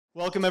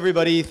Welcome,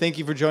 everybody. Thank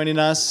you for joining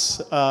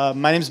us.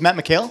 My name is Matt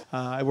McHale.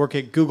 I work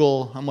at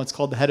Google. I'm what's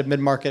called the head of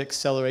mid-market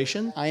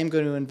acceleration. I am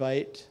going to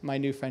invite my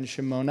new friend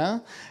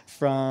Shimona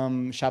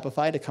from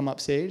Shopify to come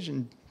up stage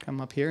and come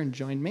up here and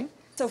join me.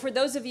 So for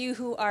those of you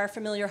who are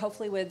familiar,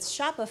 hopefully, with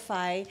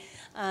Shopify,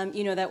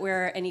 you know that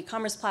we're an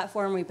e-commerce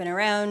platform. We've been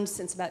around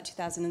since about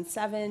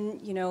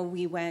 2007. You know,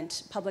 we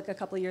went public a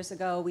couple of years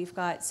ago. We've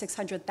got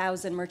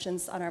 600,000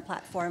 merchants on our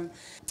platform.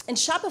 And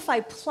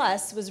Shopify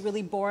Plus was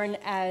really born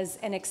as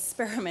an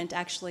experiment,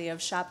 actually, of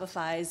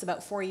Shopify's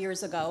about 4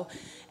 years ago.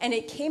 And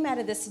it came out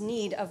of this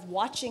need of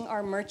watching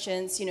our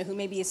merchants, you know, who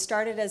maybe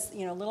started as,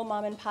 you know, little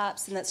mom and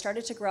pops and that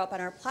started to grow up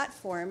on our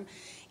platform.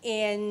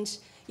 And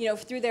you know,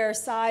 through their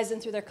size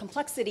and through their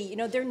complexity, you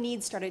know, their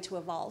needs started to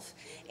evolve.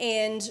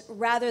 And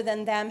rather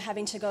than them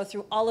having to go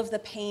through all of the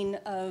pain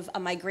of a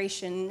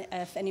migration,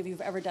 if any of you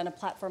have ever done a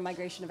platform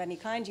migration of any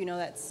kind, you know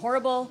that's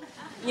horrible.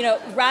 You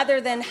know,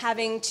 rather than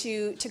having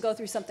to go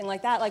through something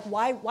like that, like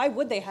why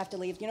would they have to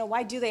leave? You know,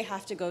 why do they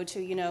have to go to,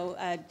 you know,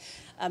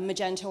 a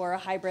Magento or a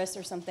Hybris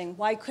or something?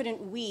 Why couldn't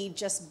we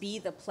just be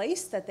the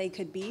place that they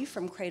could be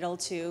from cradle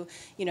to,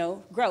 you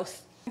know,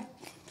 growth?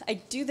 I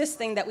do this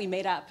thing that we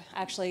made up,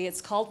 actually.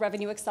 It's called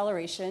revenue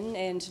acceleration,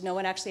 and no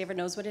one actually ever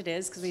knows what it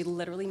is because we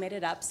literally made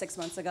it up 6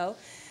 months ago.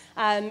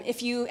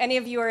 If any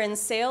of you are in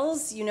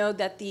sales, you know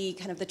that the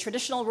kind of the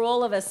traditional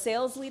role of a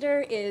sales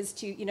leader is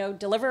to, you know,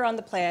 deliver on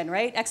the plan,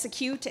 right?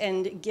 Execute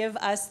and give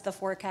us the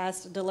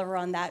forecast, deliver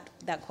on that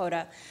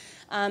quota.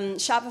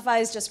 Shopify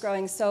is just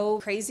growing so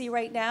crazy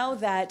right now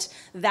that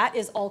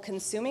is all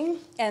consuming,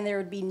 and there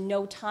would be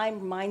no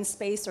time, mind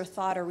space, or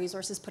thought or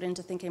resources put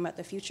into thinking about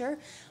the future.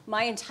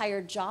 My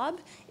entire job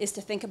is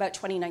to think about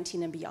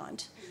 2019 and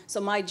beyond. So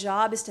my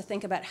job is to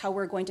think about how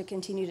we're going to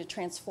continue to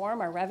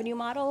transform our revenue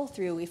model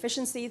through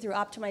efficiency, through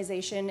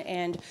optimization,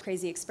 and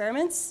crazy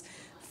experiments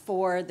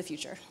for the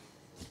future.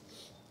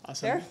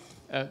 Awesome.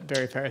 Fair?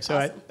 Very fair. So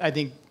Awesome. I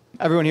think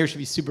everyone here should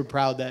be super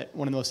proud that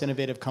one of the most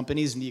innovative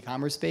companies in the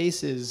e-commerce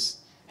space is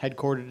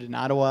headquartered in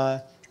Ottawa,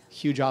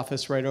 huge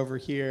office right over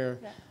here.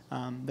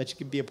 Yeah. That you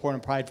could be a point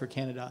of pride for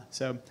Canada.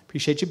 So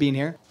appreciate you being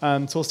here.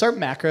 So we'll start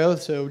macro.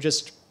 So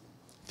just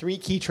 3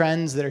 key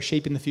trends that are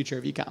shaping the future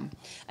of e-com.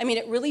 I mean,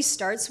 it really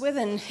starts with,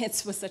 and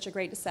it was such a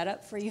great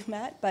setup for you,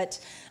 Matt, but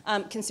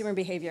consumer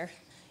behavior.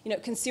 You know,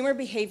 consumer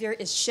behavior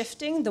is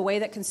shifting. The way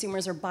that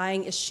consumers are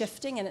buying is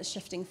shifting, and it's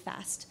shifting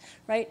fast,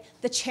 right?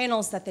 The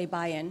channels that they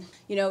buy in,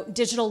 you know,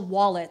 digital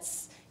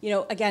wallets, you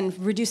know, again,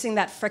 reducing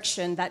that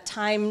friction, that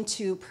time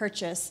to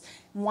purchase,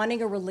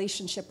 wanting a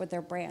relationship with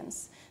their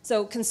brands.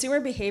 So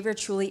consumer behavior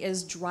truly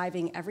is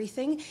driving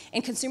everything,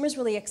 and consumers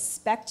really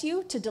expect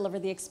you to deliver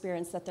the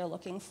experience that they're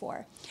looking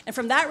for. And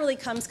from that really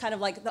comes kind of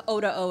like the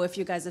O to O, if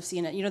you guys have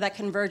seen it. You know, that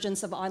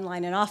convergence of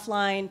online and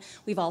offline.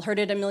 We've all heard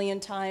it a million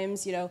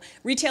times. You know,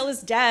 retail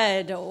is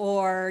dead,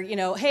 or, you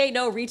know, hey,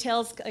 no,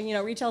 retail's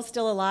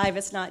still alive,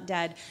 it's not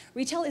dead.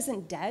 Retail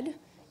isn't dead,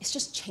 it's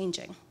just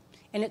changing,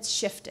 and it's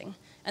shifting.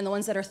 And the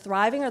ones that are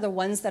thriving are the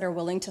ones that are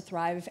willing to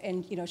thrive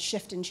and, you know,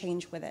 shift and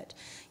change with it.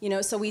 You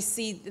know, so we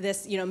see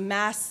this, you know,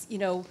 mass, you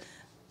know,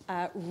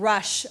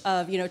 rush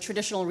of, you know,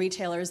 traditional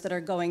retailers that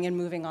are going and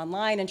moving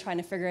online and trying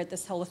to figure out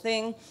this whole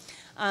thing.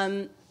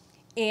 And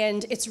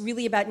it's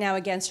really about now,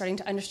 again, starting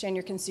to understand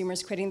your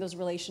consumers, creating those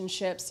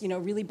relationships, you know,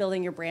 really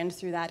building your brand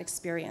through that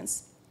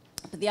experience.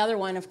 But the other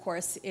one, of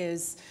course,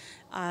 is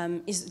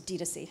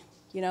D2C,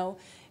 you know.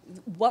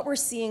 What we're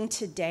seeing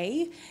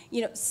today,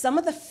 you know, some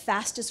of the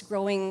fastest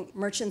growing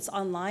merchants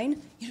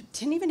online, you know,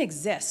 didn't even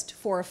exist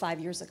 4 or 5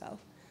 years ago.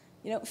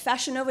 You know,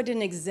 Fashion Nova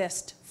didn't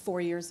exist 4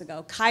 years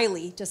ago.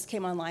 Kylie just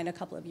came online a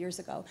couple of years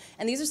ago.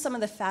 And these are some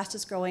of the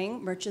fastest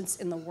growing merchants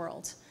in the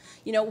world.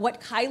 You know,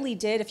 what Kylie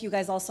did, if you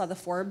guys all saw the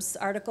Forbes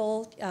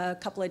article a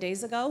couple of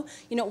days ago,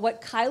 you know,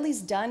 what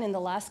Kylie's done in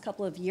the last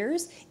couple of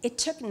years, it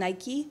took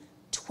Nike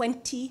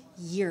 20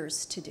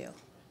 years to do.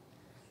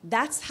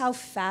 That's how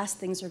fast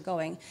things are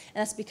going, and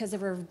that's because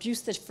they've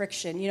reduced the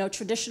friction. You know,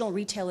 traditional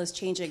retail is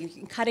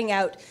changing, cutting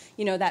out,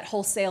 you know, that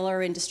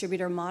wholesaler and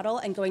distributor model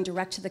and going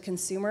direct to the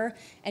consumer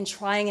and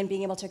trying and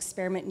being able to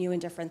experiment new and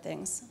different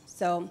things.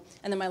 So,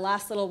 and then my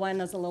last little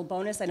one as a little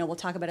bonus, I know we'll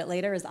talk about it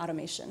later, is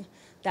automation.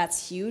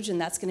 That's huge, and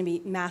that's going to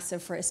be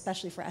massive for,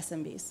 especially for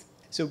SMBs.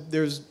 So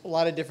there's a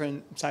lot of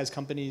different size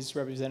companies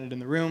represented in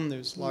the room.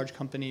 There's large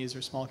companies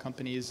or small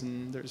companies,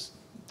 and there's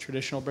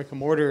traditional brick and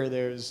mortar.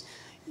 There's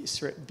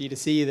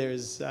B2C,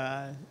 there's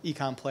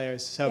e-com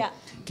players. So yeah.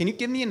 Can you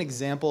give me an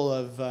example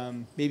of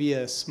maybe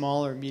a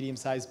small or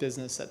medium-sized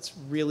business that's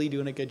really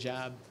doing a good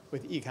job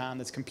with e-com,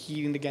 that's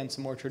competing against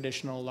a more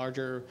traditional,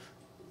 larger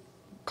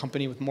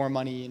company with more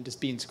money and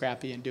just being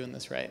scrappy and doing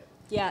this right?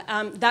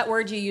 Yeah, that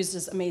word you used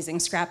is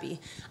amazing, scrappy.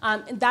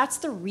 That's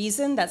the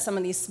reason that some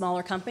of these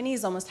smaller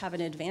companies almost have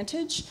an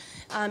advantage.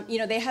 You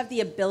know, they have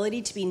the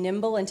ability to be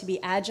nimble and to be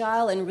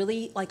agile and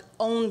really like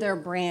own their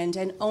brand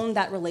and own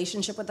that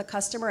relationship with the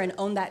customer and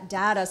own that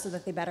data so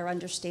that they better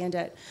understand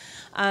it.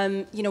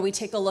 You know, we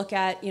take a look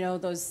at, you know,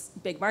 those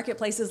big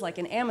marketplaces like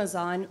in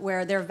Amazon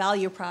where their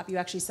value prop, you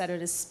actually said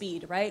it as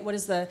speed, right?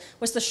 What's the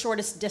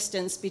shortest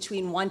distance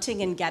between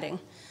wanting and getting?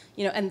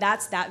 And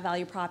that's that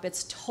value prop.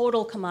 It's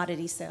total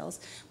commodity sales.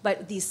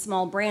 But these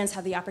small brands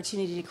have the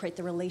opportunity to create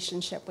the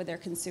relationship with their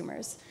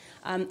consumers.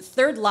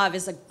 Third Love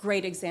is a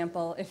great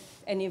example. If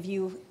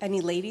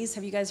any ladies,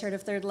 have you guys heard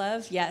of Third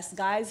Love? Yes.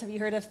 Guys, have you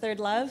heard of Third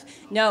Love?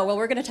 No. Well,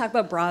 we're going to talk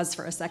about bras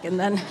for a second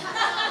then.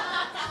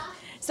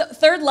 So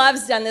Third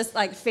Love's done this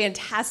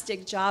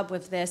fantastic job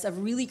with this,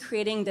 of really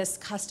creating this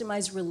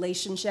customized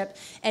relationship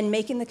and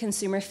making the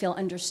consumer feel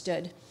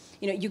understood.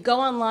 You go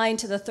online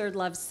to the Third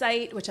Love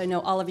site, which I know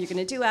all of you are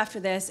going to do after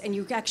this, and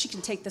you actually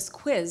can take this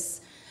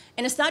quiz.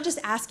 And it's not just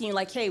asking you,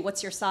 hey,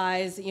 what's your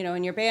size,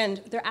 in your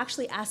band. They're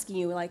actually asking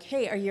you,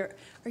 hey, are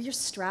your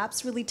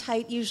straps really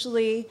tight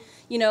usually?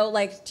 Do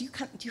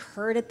you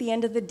hurt at the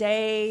end of the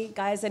day?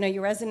 Guys, I know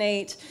you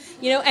resonate.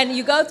 And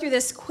you go through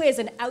this quiz,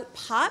 and out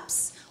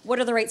pops, what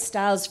are the right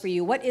styles for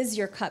you? What is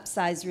your cup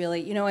size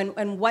really?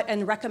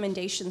 And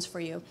recommendations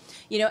for you.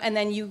 And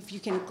then you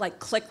can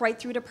click right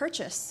through to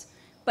purchase.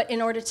 But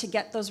in order to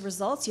get those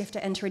results, you have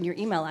to enter in your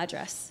email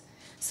address.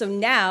 So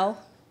now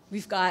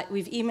we've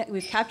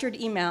captured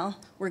email.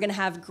 We're going to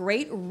have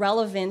great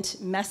relevant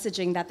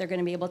messaging that they're going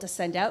to be able to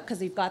send out because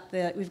we've got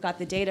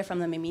the data from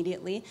them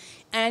immediately,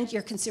 and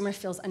your consumer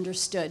feels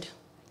understood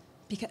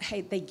because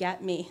hey, they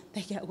get me.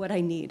 They get what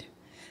I need.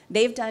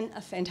 They've done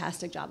a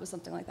fantastic job with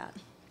something like that.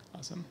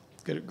 Awesome.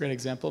 Great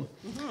example.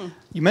 Mm-hmm.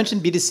 You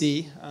mentioned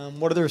B2C.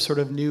 What other sort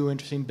of new,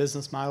 interesting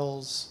business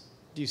models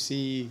do you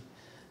see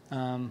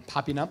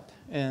popping up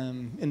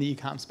in the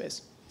e-com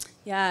space?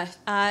 Yeah,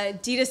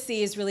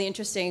 D2C is really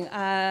interesting.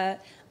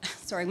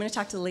 Sorry, I'm going to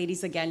talk to the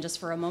ladies again just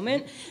for a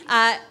moment.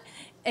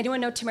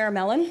 Anyone know Tamara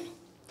Mellon?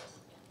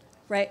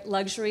 Right,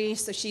 luxury.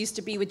 So she used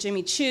to be with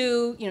Jimmy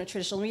Choo,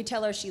 traditional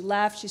retailer. She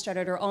left. She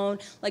started her own,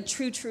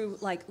 true,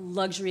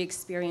 luxury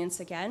experience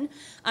again.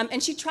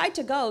 And she tried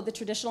to go the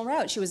traditional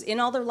route. She was in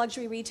all the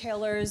luxury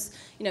retailers,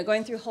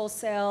 going through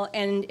wholesale,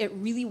 and it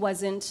really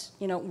wasn't,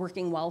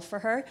 working well for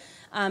her.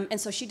 And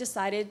so she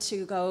decided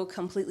to go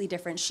completely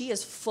different. She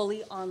is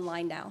fully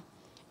online now.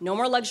 No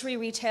more luxury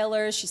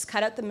retailers. She's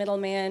cut out the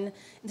middleman.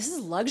 This is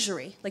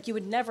luxury. You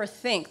would never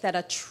think that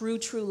a true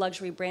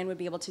luxury brand would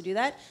be able to do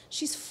that.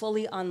 She's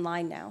fully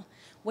online now.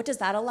 What does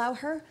that allow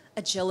her?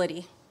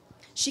 Agility.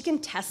 She can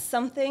test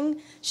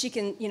something. She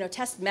can,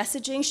 test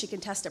messaging. She can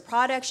test a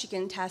product. She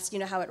can test,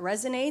 how it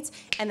resonates,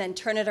 and then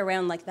turn it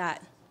around like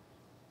that.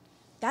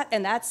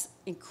 That's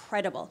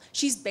incredible.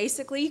 She's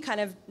basically kind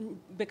of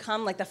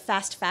become the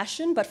fast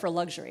fashion, but for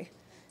luxury,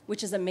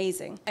 which is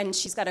amazing. And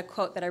she's got a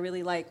quote that I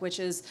really like, which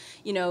is,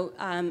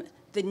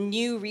 the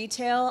new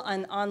retail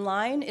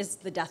online is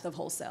the death of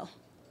wholesale,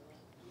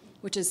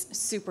 which is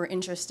super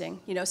interesting.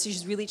 So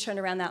she's really turned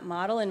around that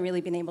model and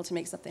really been able to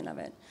make something of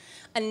it.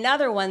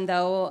 Another one,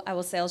 though, I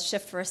will say, I'll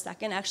shift for a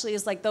second, actually,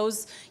 is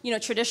those,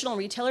 traditional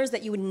retailers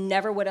that you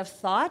would have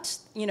thought,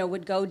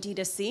 would go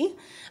D2C,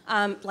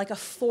 like a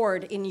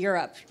Ford in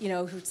Europe,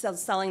 who's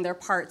selling their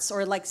parts,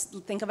 or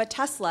think of a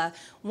Tesla.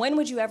 When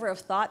would you ever have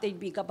thought they'd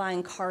be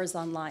buying cars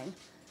online?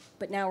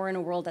 But now we're in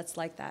a world that's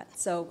like that.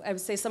 So I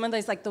would say some of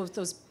those,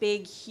 those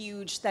big,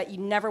 huge, that you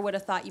never would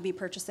have thought you'd be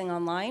purchasing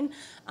online,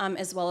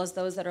 as well as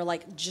those that are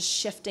just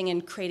shifting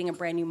and creating a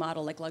brand new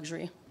model like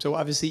luxury. So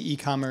obviously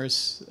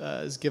e-commerce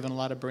has given a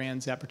lot of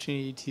brands the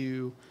opportunity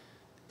to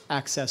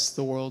access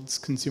the world's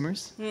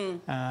consumers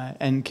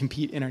and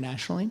compete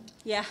internationally.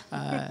 Yeah.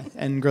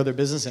 And grow their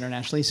business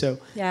internationally. So,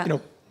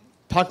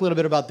 talk a little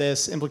bit about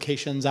this,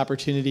 implications,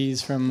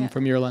 opportunities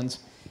from your lens.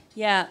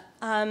 Yeah.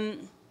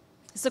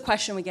 It's a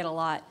question we get a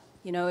lot.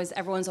 Is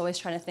everyone's always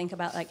trying to think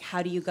about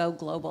how do you go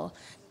global?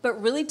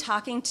 But really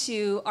talking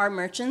to our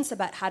merchants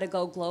about how to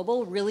go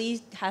global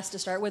really has to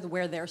start with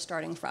where they're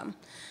starting from.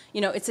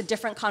 It's a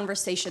different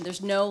conversation.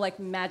 There's no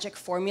magic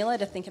formula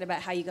to thinking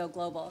about how you go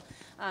global.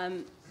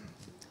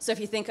 So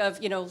if you think of,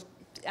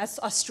 as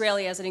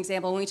Australia as an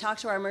example, when we talk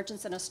to our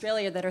merchants in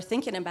Australia that are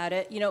thinking about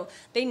it,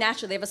 they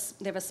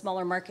have a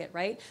smaller market,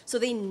 right? So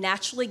they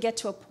naturally get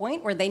to a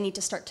point where they need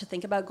to start to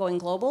think about going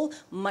global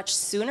much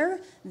sooner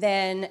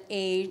than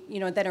a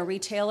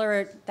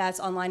retailer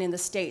that's online in the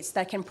States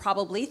that can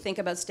probably think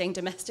about staying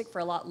domestic for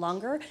a lot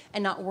longer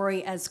and not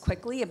worry as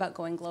quickly about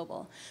going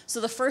global.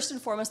 So the first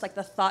and foremost,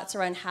 the thoughts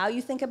around how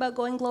you think about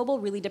going global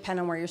really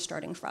depend on where you're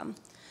starting from.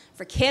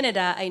 For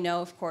Canada, I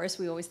know, of course,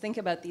 we always think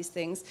about these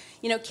things.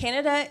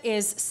 Canada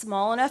is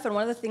small enough, and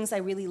one of the things I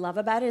really love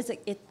about it is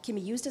it can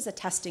be used as a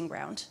testing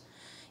ground.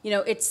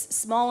 It's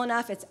small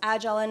enough, it's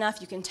agile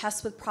enough, you can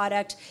test with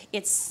product.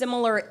 It's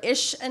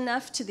similar-ish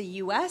enough to the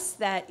US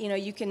that,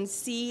 you can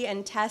see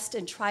and test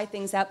and try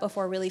things out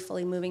before really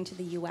fully moving to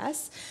the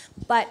US.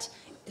 But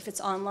if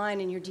it's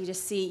online and you're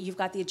D2C, you've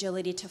got the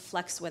agility to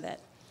flex with it.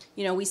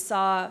 We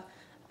saw...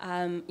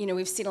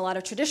 we've seen a lot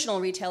of traditional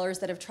retailers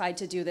that have tried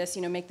to do this,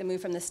 make the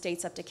move from the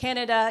States up to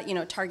Canada.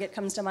 Target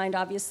comes to mind,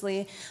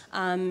 obviously.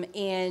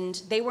 And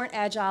they weren't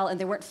agile and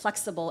they weren't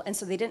flexible. And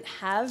so they didn't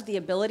have the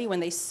ability when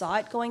they saw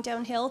it going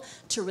downhill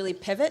to really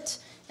pivot.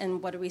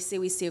 And what do we see?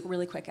 We see a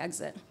really quick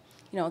exit.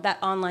 that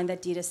online,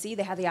 that D2C,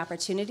 they have the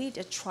opportunity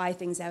to try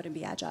things out and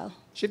be agile.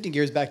 Shifting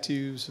gears back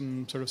to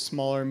some sort of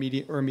smaller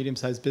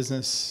medium-sized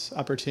business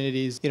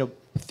opportunities,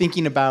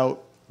 thinking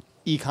about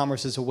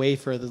e-commerce as a way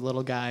for the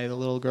little guy, the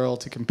little girl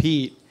to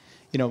compete,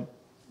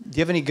 do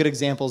you have any good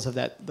examples of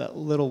that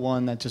little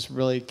one that just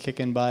really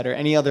kicking butt, or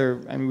any other,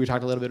 we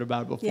talked a little bit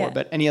about it before,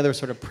 but any other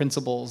sort of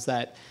principles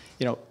that,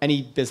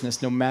 any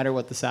business, no matter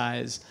what the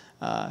size,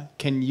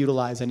 can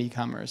utilize in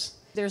e-commerce?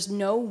 There's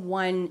no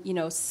one,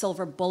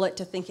 silver bullet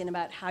to thinking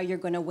about how you're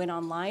going to win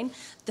online.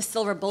 The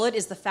silver bullet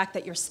is the fact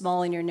that you're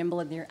small and you're nimble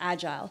and you're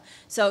agile.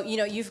 So,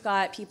 you've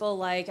got people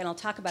like, and I'll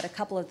talk about a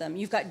couple of them.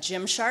 You've got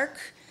Gymshark,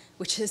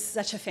 which is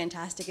such a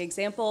fantastic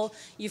example.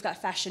 You've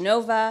got Fashion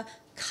Nova,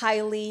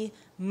 Kylie,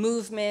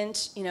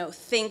 Movement,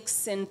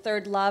 Thinx and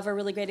Third Love are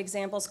really great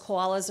examples.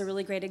 Koala's a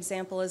really great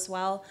example as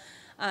well.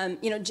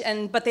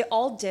 But they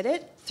all did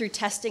it through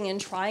testing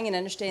and trying and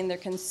understanding their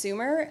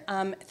consumer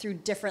through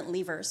different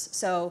levers.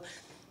 So,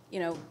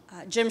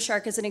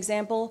 Gymshark is an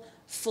example,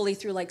 fully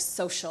through like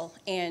social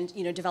and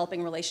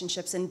developing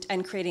relationships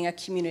and creating a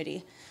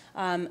community.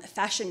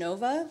 Fashion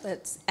Nova,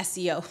 that's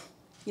SEO.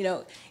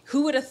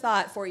 Who would have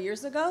thought 4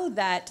 years ago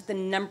that the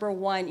number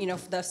one,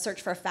 the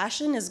search for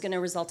fashion is going to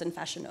result in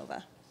Fashion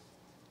Nova?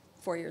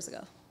 4 years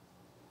ago.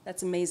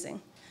 That's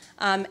amazing.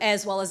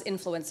 As well as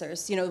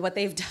influencers. What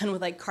they've done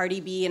with like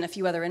Cardi B and a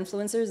few other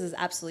influencers is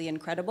absolutely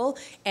incredible,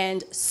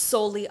 and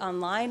solely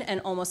online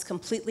and almost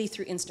completely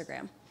through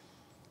Instagram,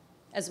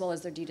 as well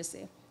as their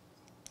D2C.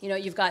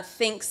 You've got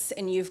Thinx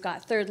and you've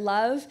got Third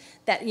Love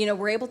that,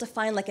 we're able to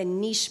find like a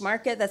niche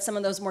market that some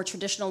of those more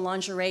traditional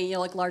lingerie,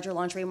 like larger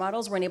lingerie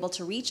models weren't able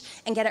to reach,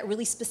 and get at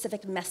really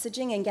specific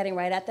messaging and getting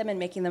right at them and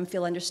making them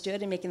feel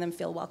understood and making them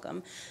feel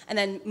welcome. And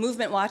then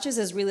Movement Watches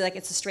is really like,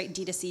 it's a straight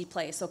D2C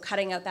play. So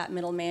cutting out that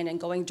middleman and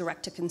going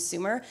direct to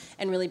consumer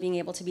and really being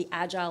able to be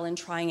agile and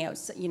trying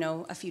out,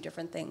 a few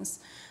different things.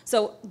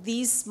 So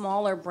these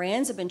smaller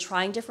brands have been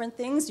trying different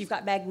things. You've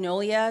got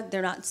Magnolia.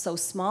 They're not so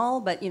small,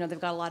 but they've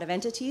got a lot of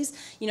entities.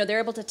 They're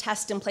able to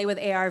test and play with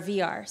AR,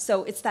 VR.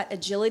 So it's that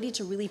agility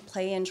to really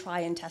play and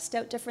try and test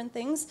out different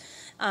things.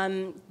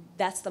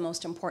 That's the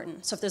most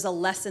important. So if there's a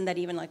lesson that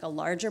even like a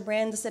larger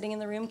brand sitting in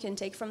the room can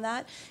take from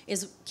that,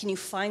 is can you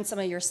find some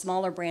of your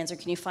smaller brands, or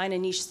can you find a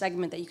niche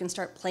segment that you can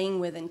start playing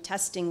with and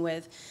testing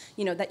with,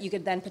 that you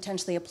could then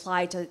potentially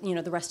apply to,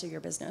 the rest of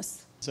your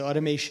business. So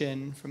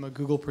automation, from a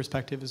Google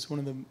perspective, is one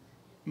of the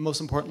most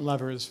important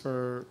levers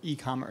for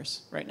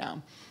e-commerce right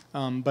now.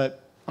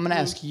 But I'm going to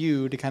ask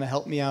you to kind of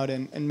help me out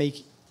and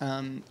make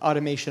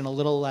automation a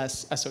little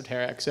less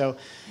esoteric. So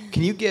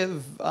can you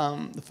give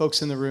the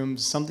folks in the room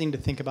something to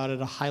think about at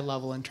a high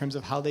level in terms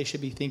of how they should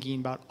be thinking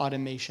about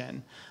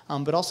automation,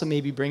 but also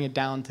maybe bring it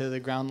down to the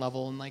ground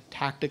level and like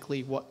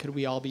tactically, what could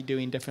we all be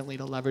doing differently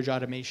to leverage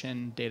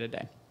automation day to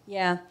day?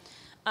 Yeah.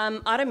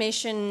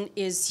 Automation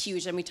is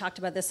huge, and we talked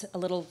about this a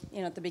little,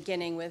 at the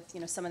beginning with,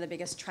 some of the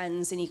biggest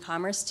trends in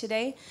e-commerce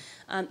today,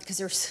 because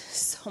there's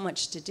so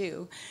much to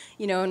do,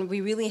 and we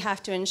really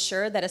have to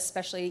ensure that,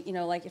 especially,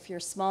 like if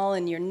you're small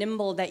and you're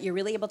nimble, that you're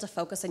really able to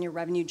focus on your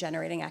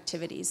revenue-generating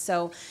activities.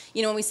 So,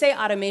 when we say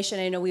automation,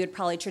 I know we would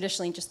probably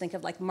traditionally just think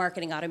of like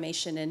marketing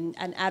automation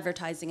and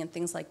advertising and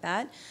things like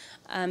that.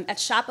 At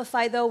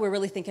Shopify, though, we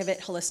really think of it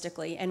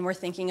holistically, and we're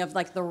thinking of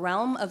like the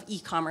realm of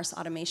e-commerce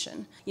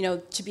automation,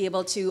 to be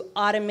able to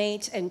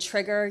automate and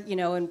trigger,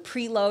 and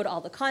preload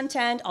all the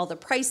content, all the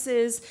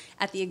prices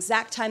at the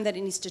exact time that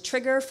it needs to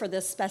trigger for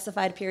this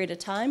specified period of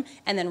time,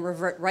 and then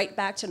revert right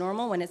back to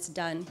normal when it's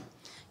done.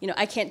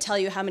 I can't tell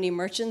you how many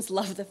merchants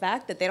love the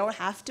fact that they don't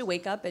have to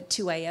wake up at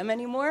 2 a.m.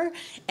 anymore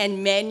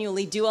and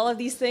manually do all of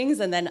these things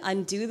and then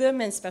undo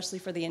them, and especially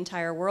for the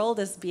entire world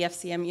as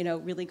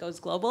BFCM, really goes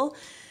global.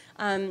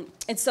 And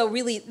so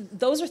really,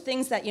 those are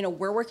things that,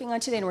 we're working on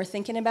today and we're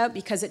thinking about,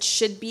 because it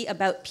should be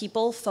about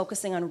people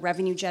focusing on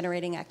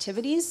revenue-generating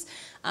activities.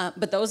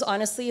 But those,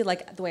 honestly,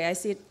 like the way I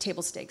see it,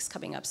 table stakes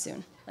coming up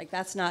soon. Like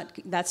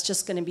that's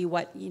just going to be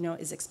what,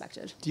 is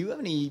expected. Do you have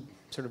any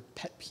sort of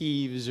pet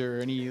peeves or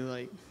any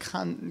like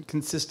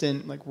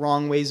consistent, like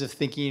wrong ways of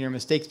thinking or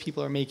mistakes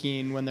people are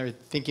making when they're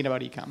thinking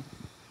about e-com?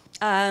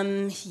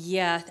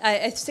 Yeah,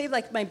 I'd say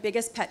like my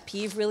biggest pet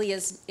peeve really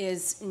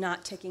is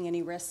not taking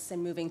any risks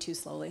and moving too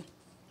slowly.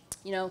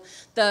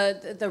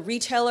 The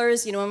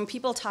retailers, when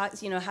people talk,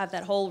 have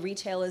that whole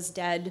retail is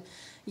dead,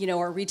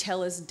 or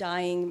retail is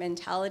dying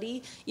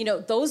mentality,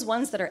 those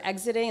ones that are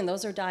exiting and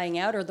those are dying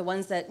out are the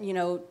ones that,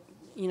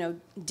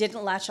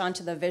 didn't latch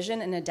onto the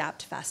vision and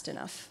adapt fast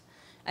enough.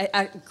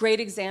 A great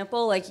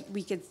example, like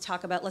let's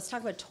talk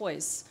about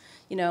toys.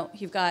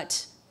 You've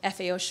got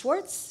FAO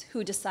Schwarz,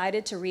 who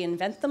decided to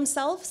reinvent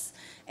themselves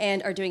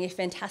and are doing a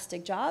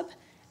fantastic job.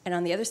 And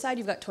on the other side,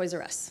 you've got Toys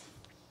R Us,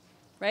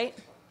 right?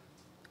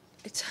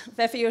 It's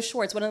FAO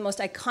Schwarz, one of the most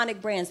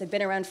iconic brands. They've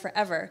been around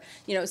forever.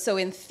 So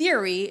in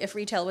theory, if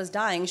retail was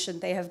dying,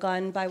 shouldn't they have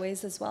gone by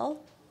ways as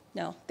well?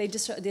 No, they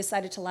just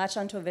decided to latch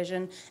onto a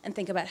vision and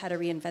think about how to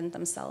reinvent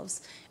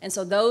themselves. And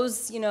so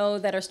those,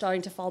 that are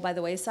starting to fall by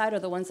the wayside are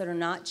the ones that are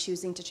not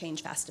choosing to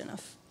change fast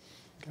enough.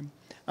 Okay.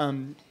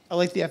 I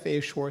like the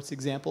FAA Schwartz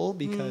example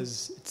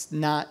because it's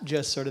not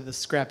just sort of the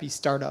scrappy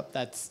startup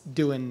that's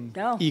doing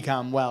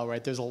e-com well,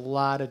 right? There's a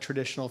lot of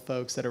traditional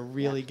folks that are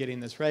really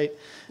getting this right.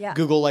 Yeah.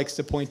 Google likes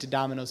to point to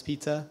Domino's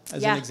Pizza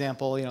as an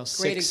example. You know,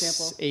 Great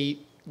example.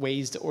 8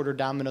 ways to order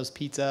Domino's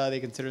Pizza. They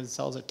consider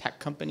themselves a tech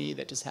company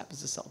that just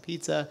happens to sell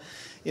pizza.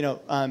 You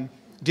know,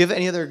 do you have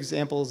any other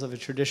examples of a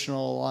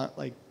traditional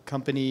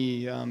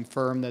company,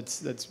 firm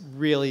that's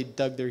really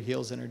dug their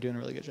heels in or doing a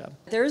really good job?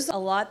 There's a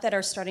lot that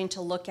are starting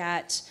to look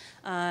at,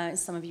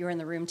 some of you are in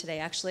the room today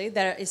actually,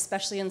 that are,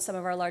 especially in some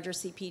of our larger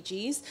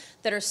CPGs,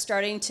 that are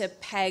starting to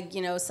peg,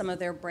 some of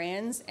their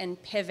brands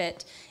and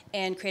pivot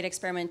and create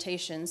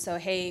experimentation. So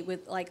hey,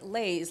 with like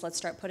Lay's, let's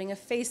start putting a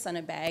face on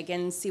a bag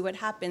and see what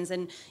happens,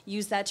 and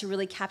use that to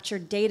really capture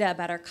data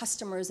about our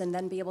customers and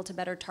then be able to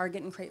better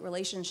target and create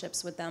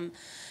relationships with them.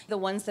 The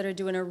ones that are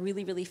doing a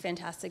really, really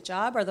fantastic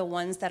job are the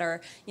ones that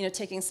are,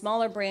 taking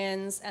smaller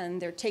brands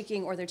and they're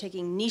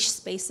taking niche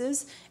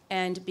spaces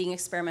and being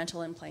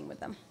experimental and playing with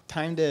them.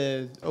 Time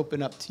to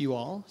open up to you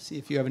all, see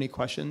if you have any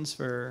questions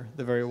for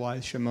the very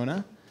wise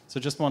Shimona. So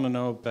just want to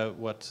know about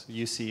what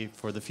you see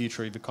for the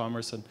future of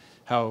e-commerce and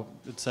how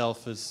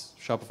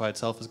Shopify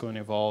itself is going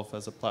to evolve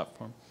as a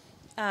platform.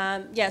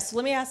 So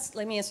let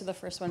me answer the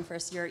first one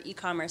first. Your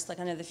e-commerce, like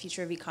under the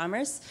future of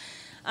e-commerce.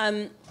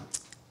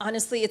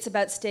 Honestly, it's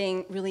about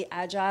staying really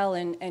agile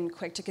and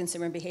quick to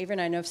consumer behavior, and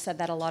I know I've said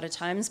that a lot of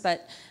times,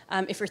 but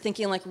if you're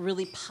thinking like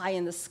really pie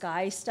in the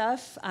sky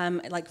stuff,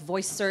 like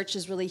voice search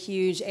is really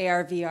huge,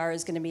 AR, VR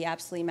is going to be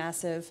absolutely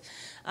massive.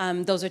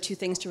 Those are 2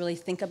 things to really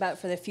think about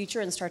for the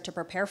future and start to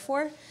prepare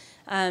for.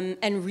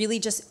 And really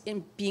just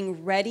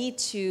being ready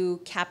to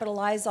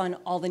capitalize on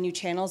all the new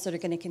channels that are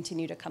going to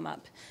continue to come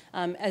up.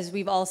 As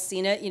we've all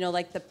seen it,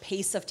 like the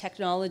pace of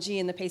technology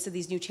and the pace of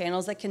these new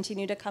channels that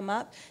continue to come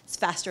up, it's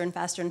faster and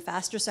faster and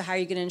faster. So how are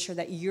you going to ensure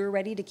that you're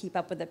ready to keep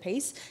up with the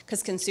pace?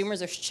 Because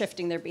consumers are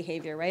shifting their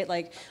behavior, right?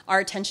 Like our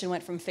attention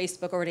went from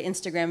Facebook over to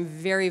Instagram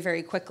very,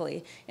 very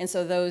quickly. And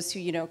so those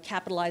who,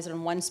 capitalize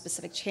on one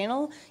specific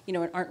channel,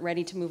 and aren't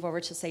ready to move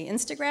over to, say,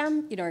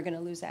 Instagram, are going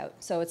to lose out.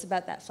 So it's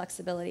about that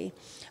flexibility.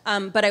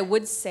 But I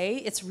would say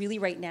it's really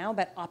right now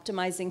about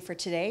optimizing for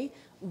today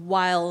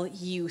while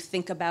you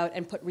think about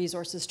and put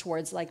resources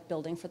towards like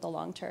building for the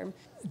long term.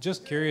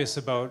 Just curious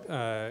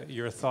about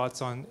your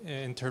thoughts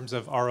in terms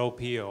of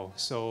ROPO.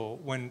 So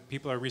when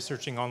people are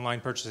researching online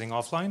purchasing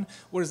offline,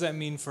 what does that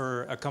mean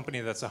for a company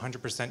that's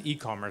 100%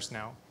 e-commerce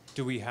now?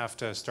 Do we have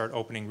to start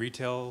opening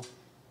retail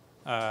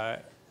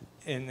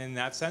in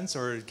that sense,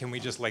 or can we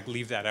just like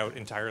leave that out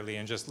entirely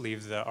and just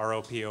leave the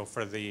ROPO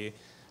for the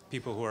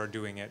people who are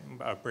doing it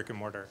brick and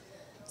mortar?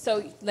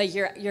 So, like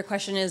your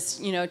question is,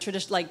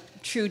 traditional,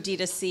 like true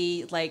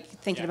D2C, like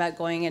thinking about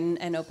going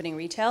and opening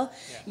retail.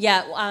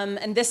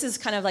 And this is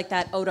kind of like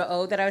that O to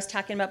O that I was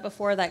talking about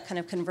before, that kind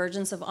of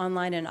convergence of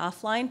online and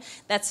offline.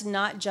 That's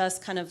not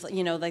just kind of,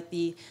 like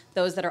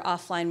those that are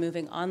offline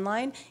moving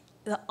online.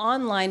 The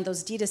online,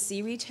 those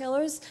D2C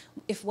retailers,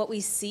 if what we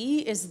see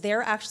is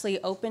they're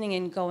actually opening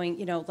and going,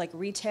 like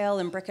retail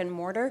and brick and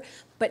mortar,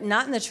 but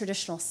not in the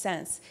traditional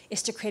sense,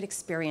 is to create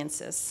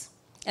experiences.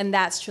 And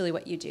that's truly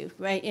what you do,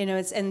 right?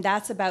 And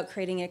that's about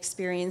creating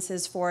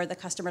experiences for the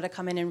customer to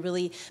come in and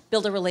really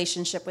build a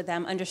relationship with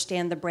them,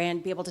 understand the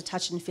brand, be able to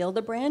touch and feel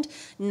the brand,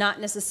 not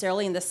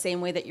necessarily in the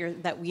same way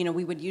that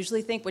we would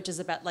usually think, which is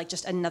about like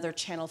just another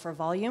channel for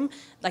volume,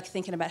 like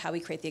thinking about how we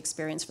create the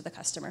experience for the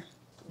customer.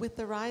 With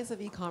the rise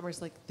of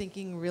e-commerce, like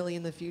thinking really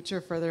in the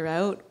future further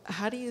out,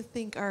 how do you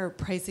think our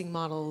pricing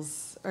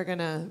models are going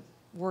to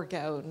work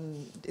out?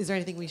 And is there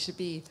anything we should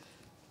be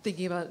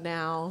thinking about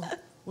now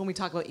when we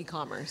talk about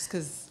e-commerce?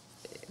 Because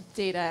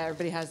data,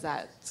 everybody has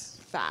that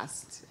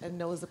fast and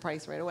knows the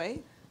price right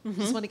away.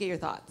 Just want to get your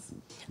thoughts.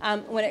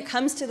 When it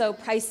comes to the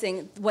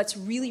pricing, what's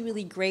really,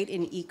 really great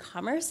in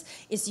e-commerce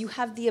is you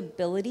have the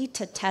ability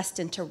to test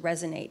and to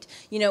resonate,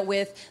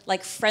 with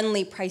like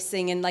friendly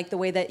pricing and like the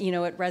way that,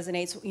 it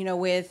resonates,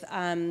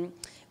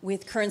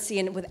 with currency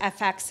and with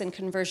FX and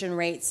conversion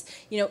rates.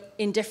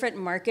 In different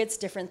markets,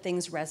 different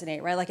things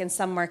resonate, right? Like in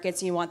some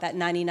markets, you want that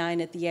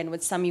 99 at the end.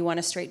 With some, you want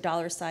a straight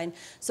dollar sign.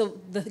 So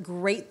the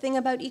great thing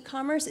about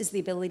e-commerce is the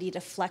ability to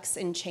flex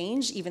and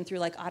change, even through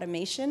like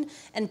automation,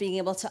 and being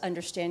able to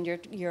understand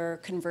your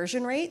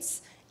conversion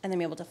rates and then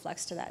be able to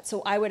flex to that.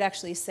 So I would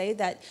actually say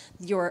that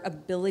your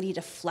ability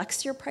to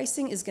flex your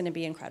pricing is going to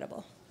be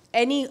incredible.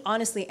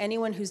 Honestly,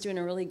 anyone who's doing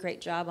a really great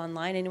job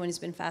online, anyone who's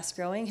been fast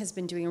growing, has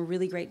been doing a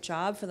really great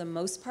job for the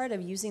most part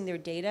of using their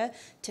data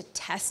to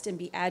test and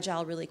be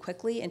agile really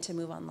quickly and to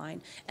move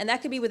online. And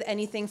that could be with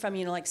anything from,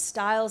 like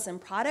styles and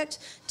product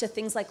to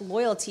things like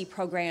loyalty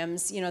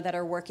programs, that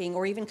are working,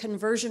 or even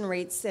conversion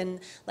rates and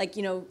like,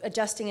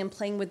 adjusting and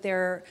playing with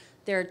their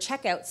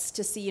checkouts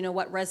to see,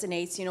 what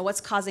resonates, what's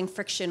causing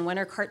friction, when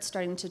are carts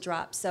starting to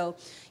drop. So,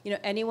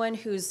 anyone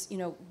who's,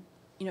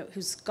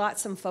 who's got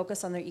some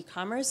focus on their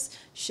e-commerce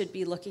should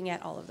be looking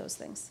at all of those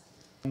things.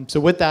 So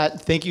with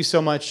that, thank you so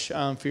much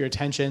for your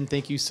attention.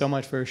 Thank you so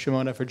much for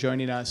Shimona for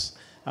joining us.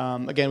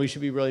 Again, we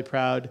should be really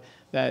proud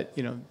that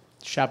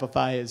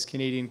Shopify is a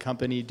Canadian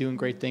company doing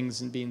great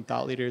things and being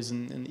thought leaders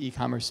in the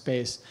e-commerce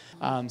space.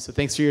 So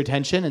thanks for your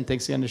attention, and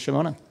thanks again to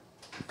Shimona.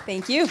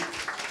 Thank you.